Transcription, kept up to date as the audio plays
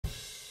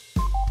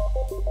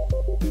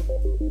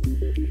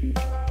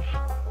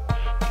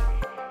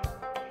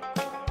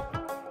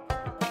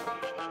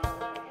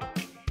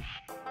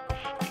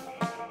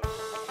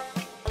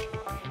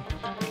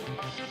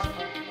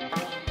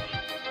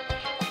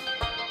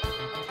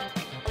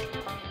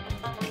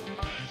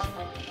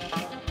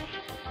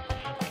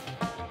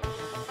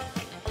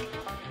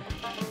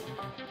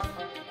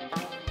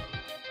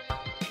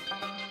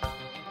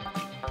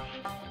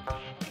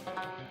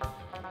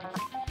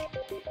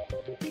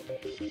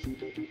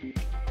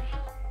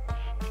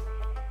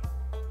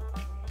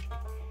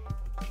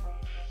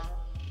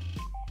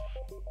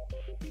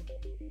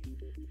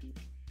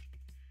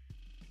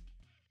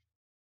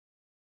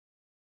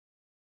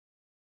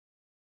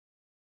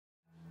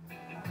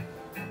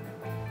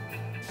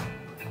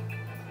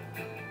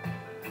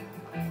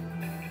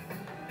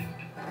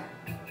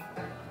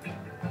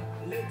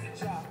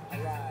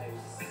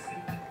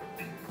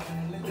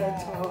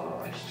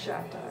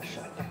Shut.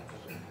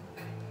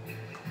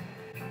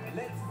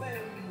 Let's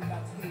bend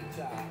that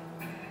hitcher.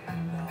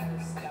 Now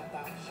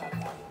scatter,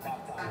 shatter,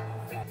 batter.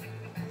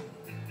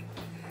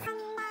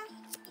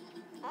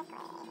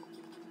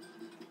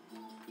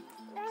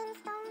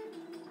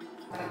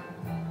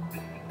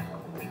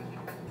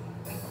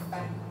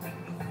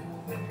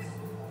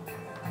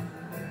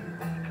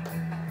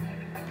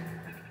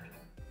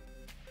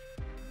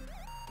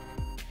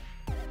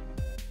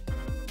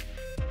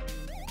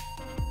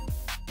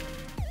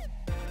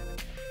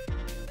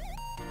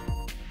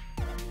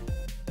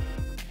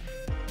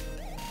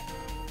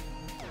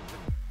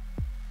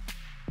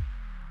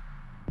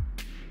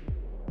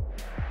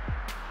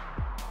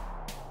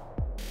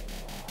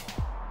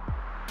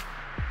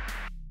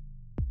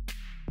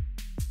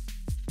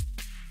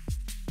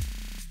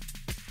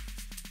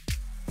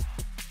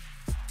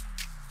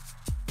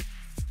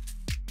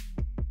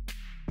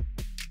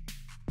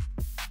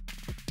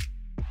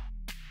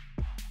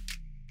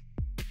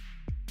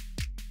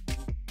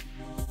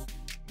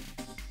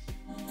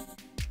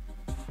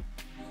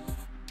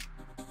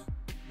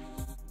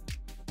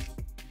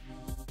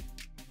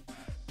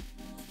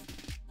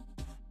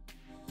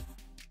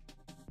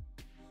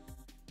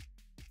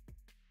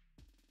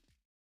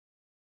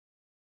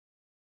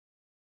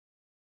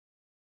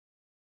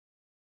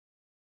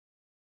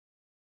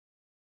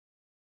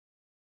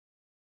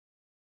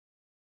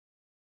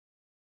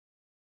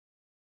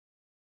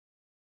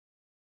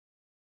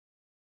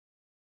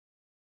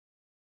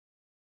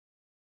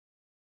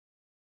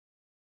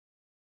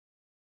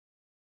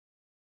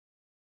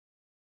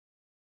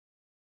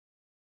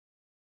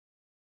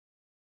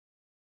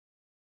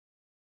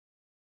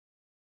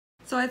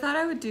 So I thought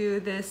I would do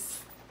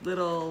this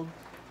little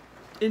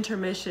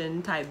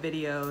intermission type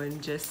video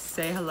and just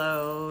say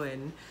hello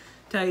and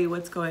tell you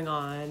what's going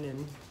on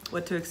and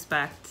what to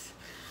expect,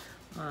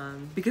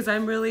 because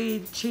I'm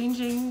really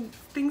changing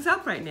things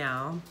up right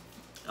now.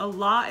 A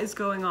lot is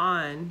going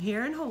on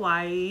here in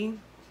Hawaii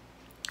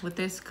with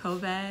this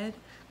COVID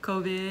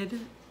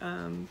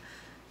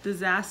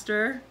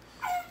disaster.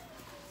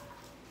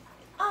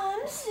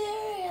 I'm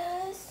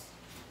serious.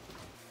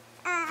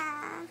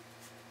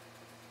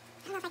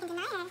 I don't know if I can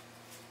deny it.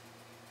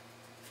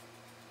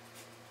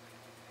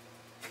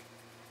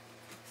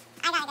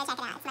 I gotta go check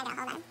it out. It's my girl.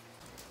 Hold on.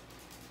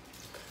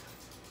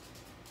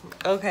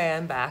 Okay,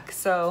 I'm back.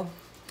 So,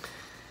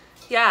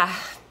 yeah,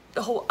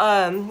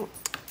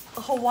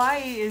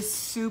 Hawaii is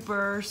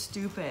super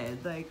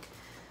stupid. Like,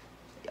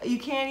 you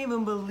can't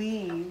even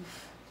believe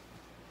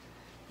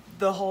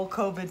the whole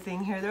COVID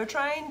thing here. They're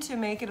trying to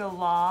make it a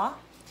law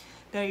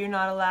that you're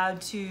not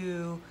allowed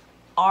to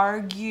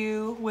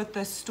argue with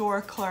the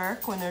store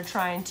clerk when they're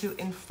trying to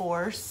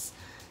enforce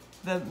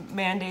the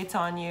mandates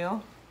on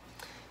you.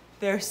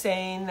 They're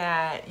saying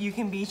that you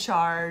can be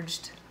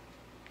charged.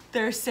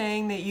 They're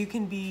saying that you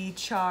can be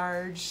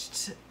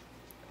charged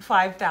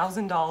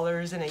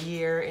 $5,000 in a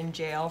year in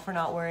jail for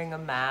not wearing a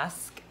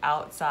mask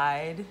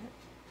outside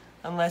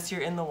unless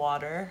you're in the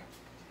water.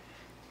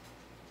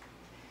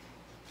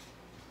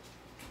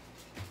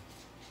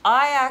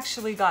 I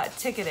actually got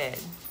ticketed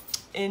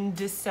in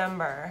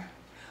December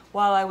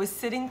while I was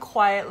sitting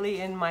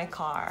quietly in my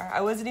car.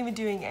 I wasn't even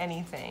doing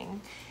anything.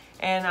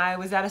 And I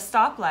was at a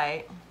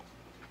stoplight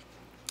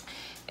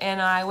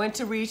and I went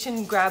to reach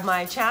and grab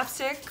my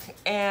chapstick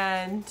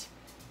and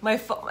I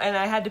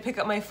had to pick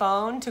up my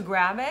phone to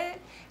grab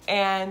it,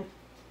 and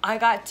I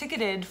got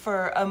ticketed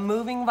for a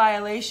moving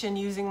violation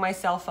using my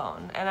cell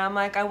phone. And I'm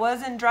like, I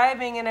wasn't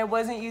driving and I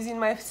wasn't using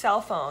my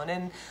cell phone.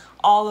 And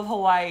all of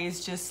Hawaii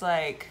is just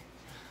like,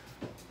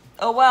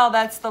 oh, well,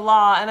 that's the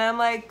law. And I'm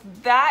like,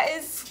 that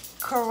is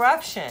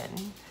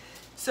corruption.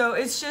 So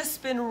it's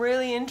just been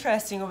really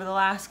interesting over the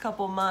last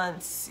couple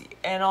months,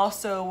 and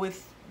also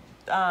with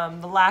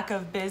the lack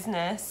of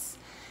business,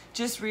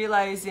 just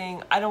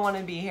realizing I don't want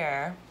to be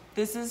here.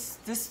 This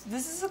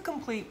is a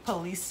complete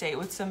police state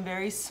with some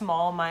very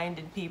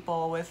small-minded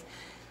people.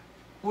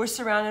 We're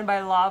surrounded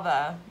by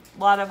lava,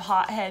 a lot of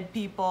hothead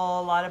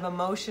people, a lot of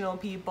emotional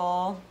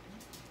people.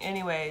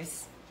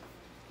 Anyways,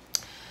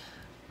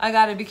 I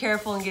gotta be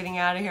careful in getting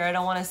out of here. I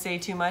don't want to say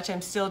too much.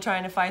 I'm still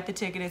trying to fight the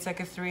ticket. It's like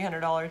a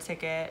 $300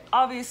 ticket.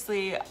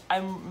 Obviously,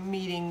 I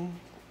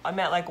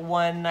met like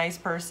one nice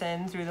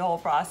person through the whole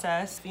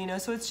process, you know,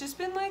 so it's just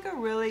been like a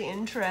really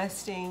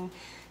interesting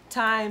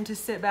time to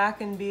sit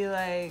back and be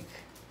like,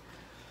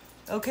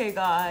 okay,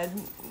 God,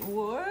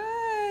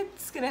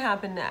 what's gonna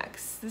happen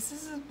next? This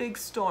is a big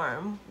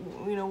storm.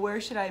 You know,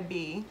 where should I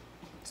be?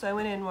 So I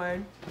went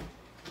inward.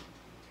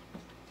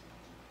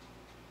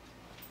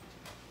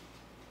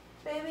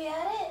 Baby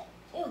at it?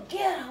 You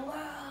get him,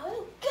 girl.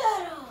 You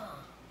get him.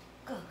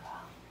 Good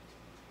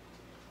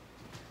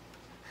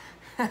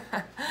girl.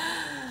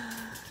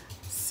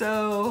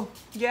 So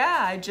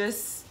yeah, I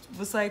just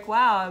was like,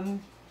 wow,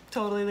 I'm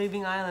totally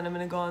leaving Island. I'm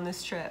gonna go on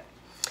this trip,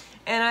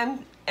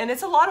 and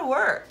it's a lot of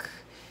work.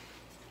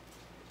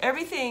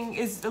 Everything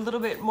is a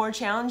little bit more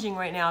challenging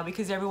right now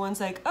because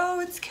everyone's like, oh,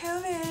 it's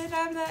COVID,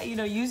 I'm not, you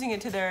know, using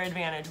it to their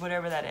advantage,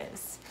 whatever that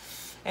is.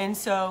 And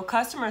so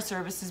customer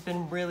service has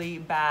been really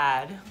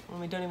bad. And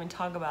we don't even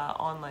talk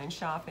about online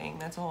shopping.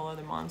 That's a whole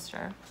other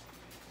monster.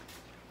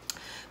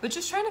 But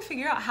just trying to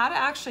figure out how to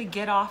actually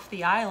get off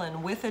the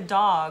island with a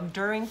dog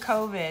during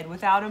COVID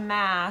without a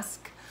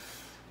mask.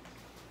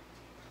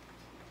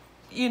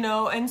 You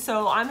know, and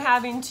so I'm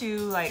having to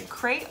like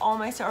crate all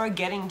my stuff, or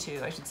getting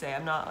to, I should say.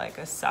 I'm not like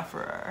a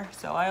sufferer,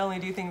 so I only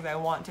do things I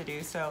want to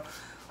do. So,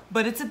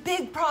 but it's a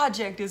big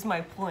project is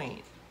my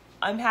point.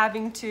 I'm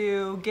getting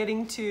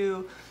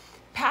to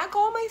pack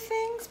all my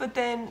things, but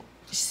then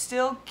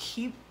still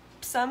keep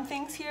some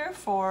things here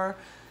for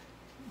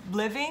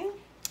living.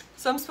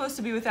 So I'm supposed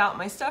to be without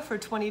my stuff for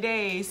 20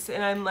 days,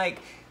 and I'm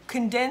like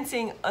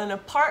condensing an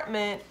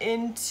apartment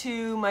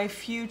into my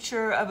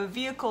future of a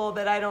vehicle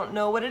that I don't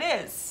know what it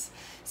is.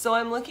 So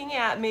I'm looking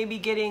at maybe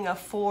getting a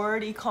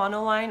Ford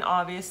Econoline,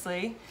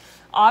 obviously.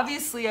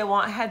 Obviously, I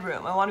want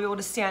headroom. I want to be able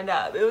to stand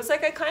up. It was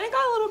like I kind of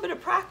got a little bit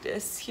of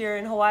practice here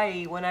in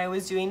Hawaii when I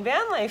was doing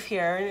van life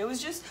here. And it was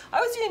just,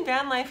 I was doing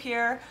van life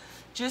here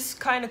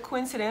just kind of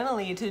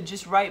coincidentally to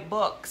just write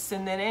books.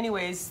 And then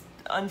anyways,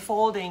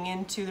 unfolding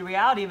into the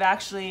reality of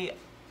actually,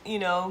 you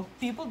know,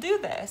 people do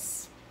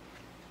this.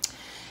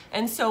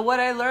 And so what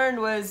I learned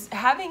was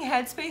having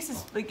headspace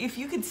is like, if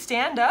you could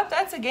stand up,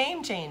 that's a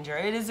game changer.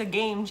 It is a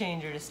game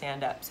changer to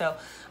stand up. So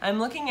I'm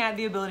looking at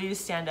the ability to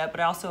stand up, but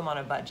I also am on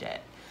a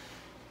budget.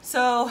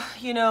 So,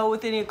 you know,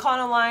 with the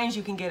Econolines,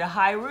 you can get a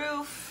high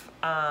roof,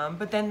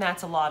 but then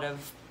that's a lot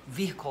of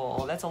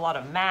vehicle. That's a lot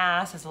of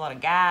mass. That's a lot of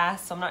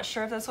gas. So I'm not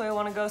sure if that's the way I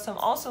want to go. So I'm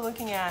also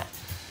looking at,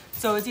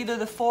 so it's either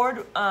the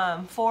Ford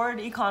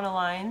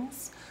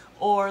Econolines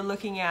or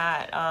looking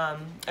at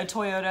a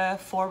Toyota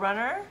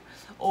 4Runner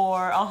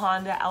or a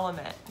Honda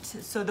Element.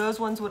 So those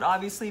ones would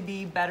obviously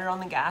be better on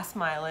the gas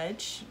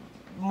mileage,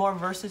 more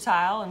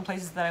versatile in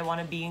places that I want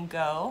to be and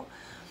go.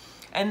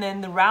 And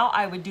then the route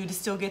I would do to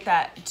still get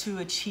that, to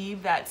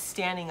achieve that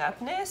standing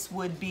upness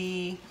would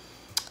be,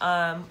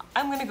 I'm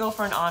gonna go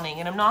for an awning,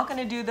 and I'm not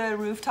gonna do the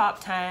rooftop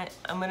tent.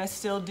 I'm gonna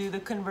still do the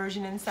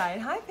conversion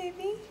inside. Hi,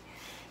 baby.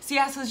 So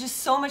yeah, so it's just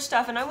so much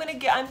stuff, and I'm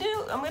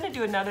gonna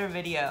do another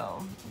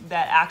video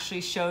that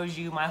actually shows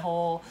you my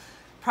whole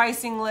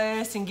pricing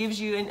list and gives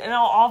you, and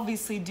I'll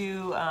obviously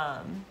do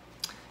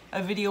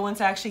a video once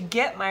I actually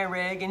get my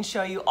rig and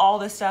show you all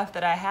the stuff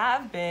that I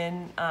have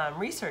been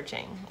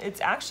researching.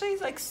 It's actually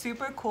like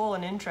super cool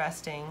and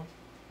interesting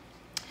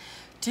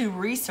to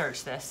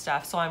research this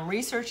stuff. So I'm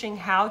researching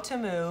how to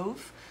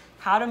move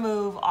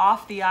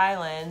off the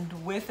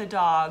island with a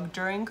dog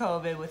during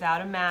COVID without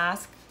a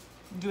mask,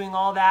 doing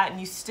all that, and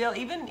you still,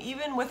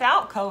 even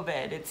without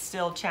COVID, it's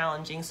still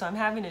challenging. So I'm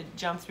having to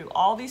jump through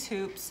all these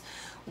hoops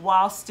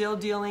while still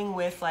dealing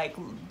with, like,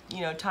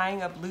 you know,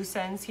 tying up loose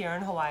ends here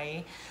in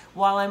Hawaii,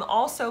 while I'm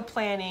also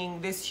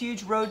planning this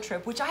huge road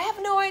trip, which I have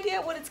no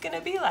idea what it's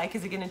gonna be like.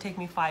 Is it gonna take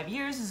me 5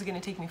 years? Is it gonna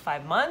take me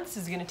 5 months?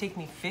 Is it gonna take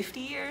me 50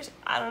 years?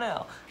 I don't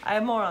know. I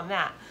have more on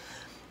that.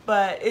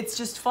 But it's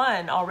just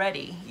fun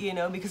already, you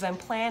know, because I'm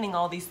planning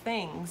all these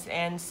things.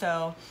 And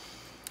so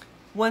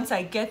once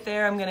I get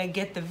there, I'm gonna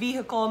get the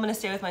vehicle. I'm gonna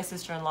stay with my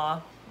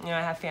sister-in-law. You know,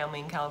 I have family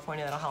in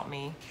California that'll help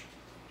me.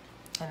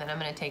 And then I'm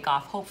gonna take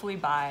off hopefully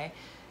by,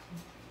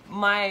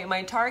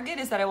 my target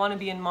is that I want to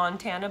be in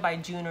Montana by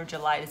June or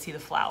July to see the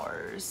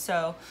flowers.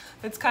 So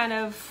that's kind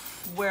of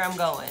where I'm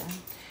going.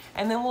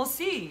 And then we'll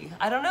see.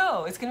 I don't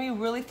know. It's going to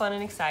be really fun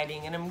and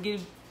exciting. And I'm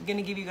going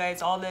to give you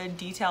guys all the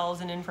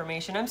details and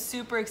information. I'm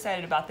super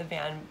excited about the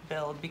van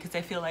build because I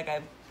feel like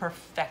I've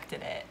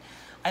perfected it.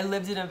 I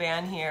lived in a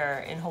van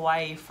here in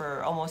Hawaii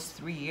for almost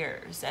 3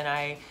 years. And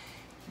I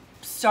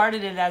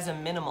started it as a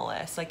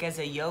minimalist, like as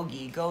a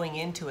yogi, going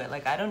into it.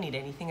 Like, I don't need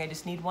anything. I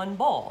just need one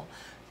bowl.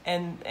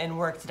 And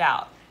worked it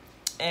out.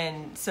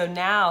 And so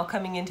now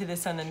coming into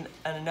this in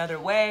another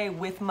way,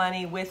 with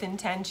money, with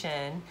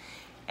intention,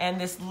 and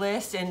this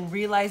list, and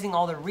realizing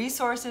all the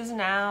resources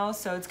now.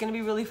 So it's gonna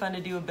be really fun to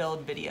do a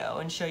build video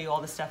and show you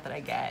all the stuff that I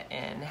get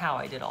and how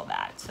I did all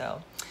that.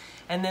 So,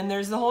 and then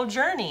there's the whole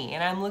journey,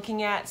 and I'm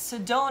looking at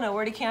Sedona,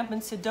 where to camp in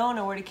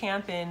Sedona, where to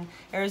camp in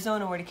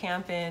Arizona, where to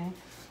camp in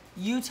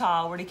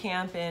Utah, where to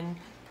camp in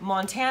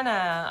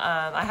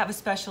Montana, I have a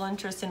special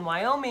interest in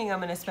Wyoming. I'm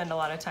going to spend a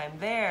lot of time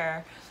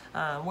there.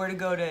 Where to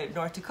go to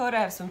North Dakota,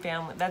 I have some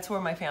family. That's where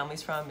my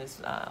family's from,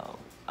 is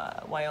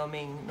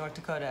Wyoming, North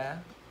Dakota,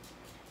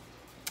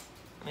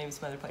 maybe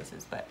some other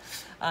places. But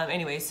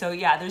anyway, so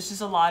yeah, there's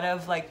just a lot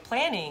of like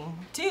planning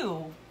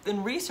too,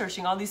 and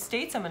researching all these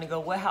states I'm going to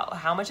go.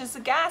 How much is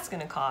the gas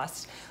going to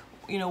cost?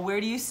 You know,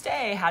 where do you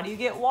stay? How do you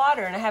get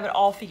water? And I have it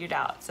all figured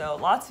out. So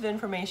lots of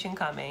information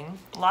coming,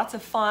 lots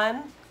of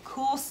fun,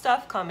 cool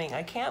stuff coming.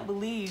 I can't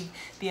believe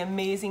the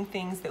amazing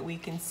things that we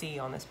can see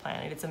on this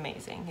planet. It's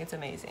amazing. It's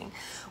amazing.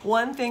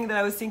 One thing that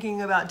I was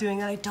thinking about doing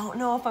that I don't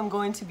know if I'm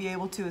going to be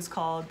able to is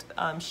called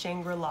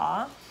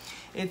Shangri-La.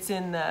 It's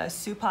in the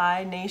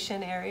Supai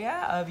Nation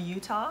area of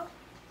Utah.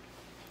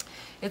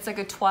 It's like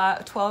a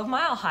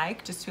 12-mile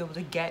hike just to be able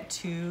to get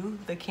to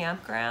the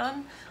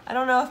campground. I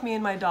don't know if me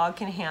and my dog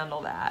can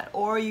handle that.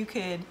 Or you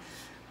could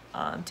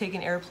take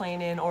an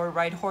airplane in, or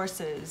ride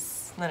horses.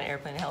 Not an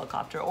airplane, a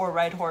helicopter, or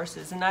ride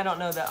horses. And I don't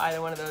know that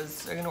either one of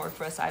those are gonna work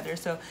for us either.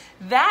 So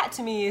that,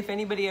 to me, if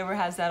anybody ever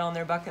has that on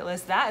their bucket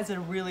list, that is a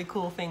really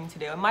cool thing to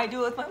do. I might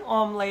do it with my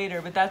mom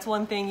later, but that's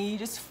one thing you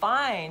just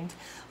find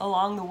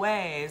along the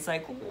way, is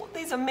like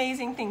these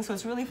amazing things. So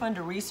it's really fun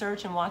to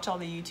research and watch all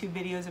the YouTube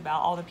videos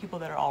about all the people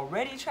that are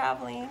already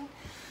traveling.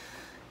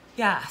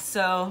 Yeah,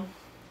 so,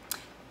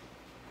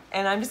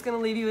 and I'm just gonna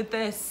leave you with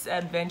this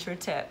adventure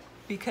tip,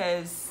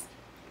 because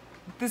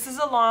this is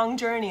a long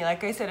journey.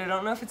 Like I said, I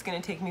don't know if it's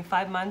going to take me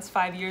 5 months,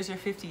 5 years, or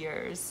 50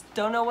 years.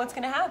 Don't know what's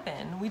going to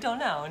happen. We don't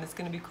know, and it's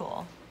going to be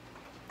cool.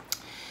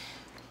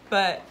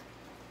 But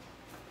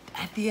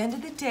at the end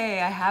of the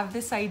day, I have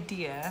this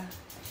idea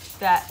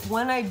that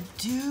when I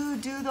do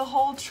the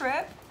whole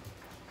trip,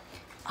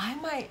 I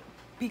might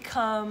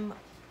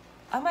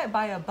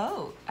buy a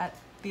boat at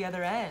the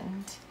other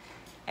end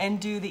and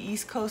do the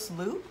East Coast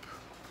loop.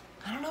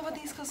 I don't know about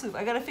the East Coast loop.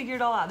 I gotta figure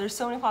it all out. There's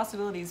so many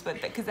possibilities, but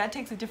because that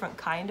takes a different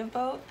kind of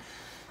boat.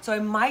 So I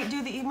might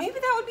do maybe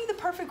that would be the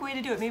perfect way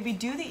to do it. Maybe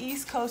do the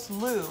East Coast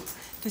loop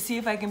to see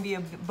if I can be a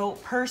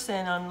boat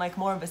person on like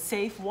more of a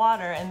safe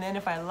water. And then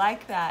if I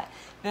like that,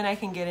 then I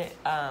can get it,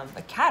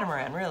 a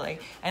catamaran really.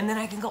 And then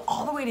I can go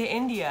all the way to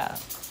India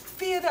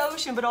via the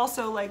ocean, but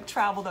also like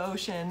travel the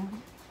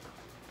ocean,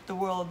 the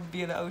world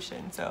via the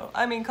ocean. So,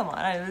 I mean, come on,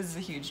 this is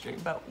a huge dream,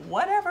 but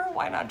whatever,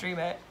 why not dream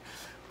it?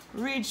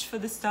 Reach for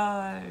the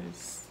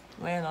stars,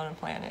 land on a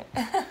planet.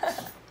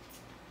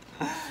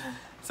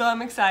 So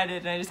I'm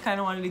excited, and I just kind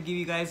of wanted to give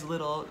you guys a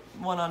little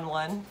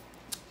one-on-one.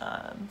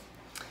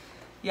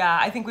 Yeah,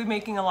 I think we're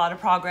making a lot of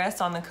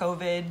progress on the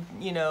COVID,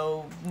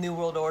 New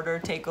World Order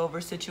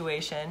takeover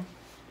situation.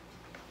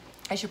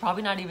 I should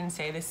probably not even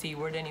say the C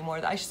word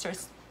anymore. I should start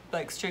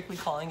like strictly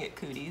calling it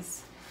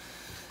cooties.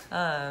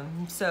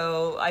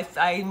 So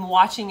I'm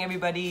watching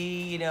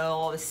everybody,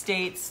 all the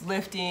states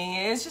lifting.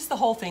 It's just the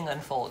whole thing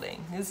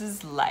unfolding. This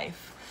is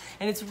life.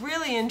 And it's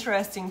really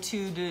interesting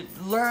too to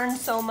learn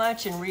so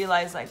much and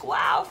realize like,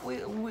 wow,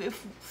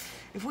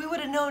 if we would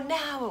have known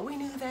now what we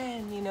knew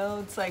then,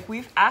 it's like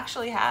we've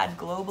actually had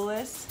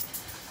globalist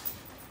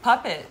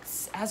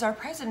puppets as our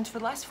presidents for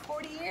the last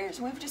 40 years.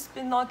 We've just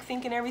been like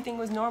thinking everything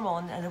was normal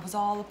and it was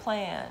all a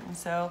plan.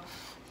 So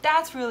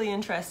that's really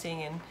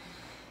interesting. And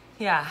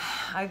yeah,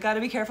 I got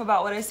to be careful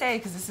about what I say,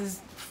 because this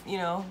is,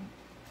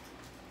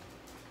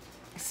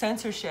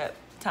 censorship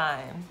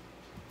time.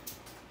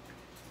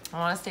 I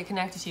want to stay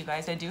connected to you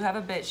guys. I do have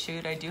a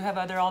BitChute. I do have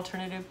other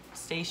alternative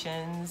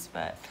stations,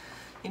 but,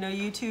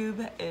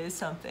 YouTube is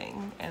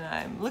something, and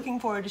I'm looking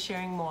forward to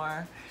sharing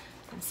more,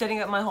 and setting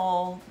up my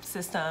whole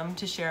system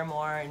to share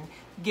more, and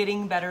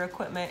getting better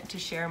equipment to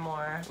share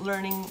more,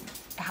 learning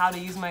how to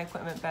use my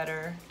equipment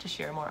better to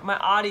share more. My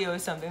audio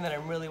is something that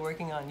I'm really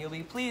working on. You'll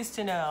be pleased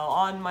to know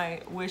on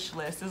my wish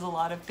list is a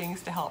lot of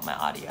things to help my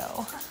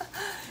audio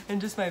and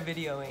just my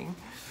videoing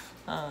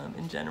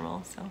in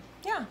general. So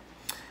yeah.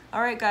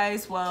 All right,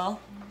 guys.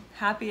 Well,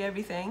 happy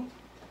everything.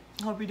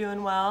 Hope you're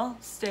doing well.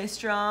 Stay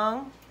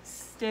strong.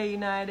 Stay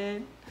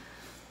united.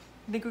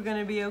 I think we're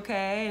gonna be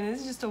okay. And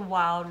this is just a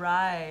wild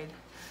ride.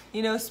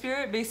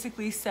 Spirit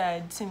basically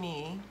said to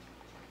me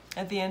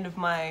at the end of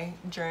my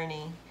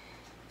journey,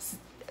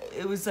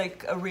 it was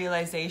like a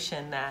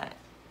realization that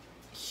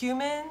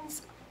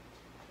humans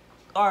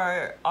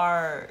are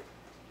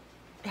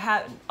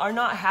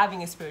not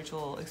having a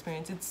spiritual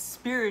experience. It's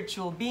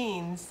spiritual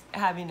beings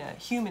having a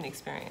human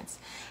experience.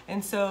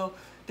 And so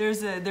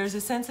there's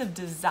a sense of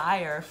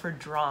desire for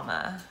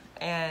drama,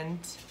 and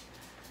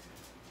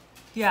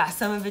yeah,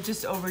 some of it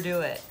just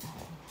overdo it.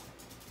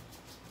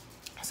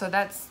 So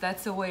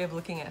that's a way of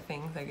looking at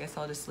things. I guess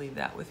I'll just leave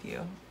that with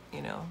you.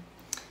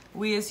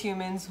 We as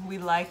humans, we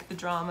like the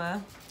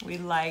drama, we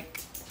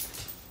like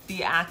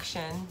the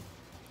action,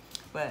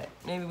 but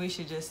maybe we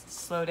should just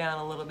slow down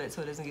a little bit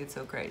so it doesn't get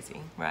so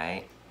crazy,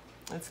 right?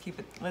 Let's keep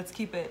it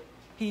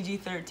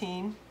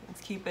PG-13.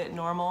 Let's keep it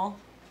normal.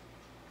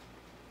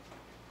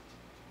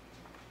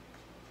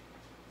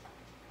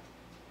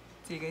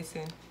 See you guys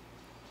soon.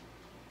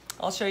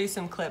 I'll show you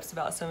some clips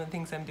about some of the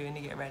things I'm doing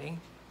to get ready.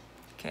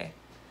 Okay.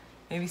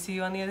 Maybe see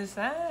you on the other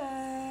side.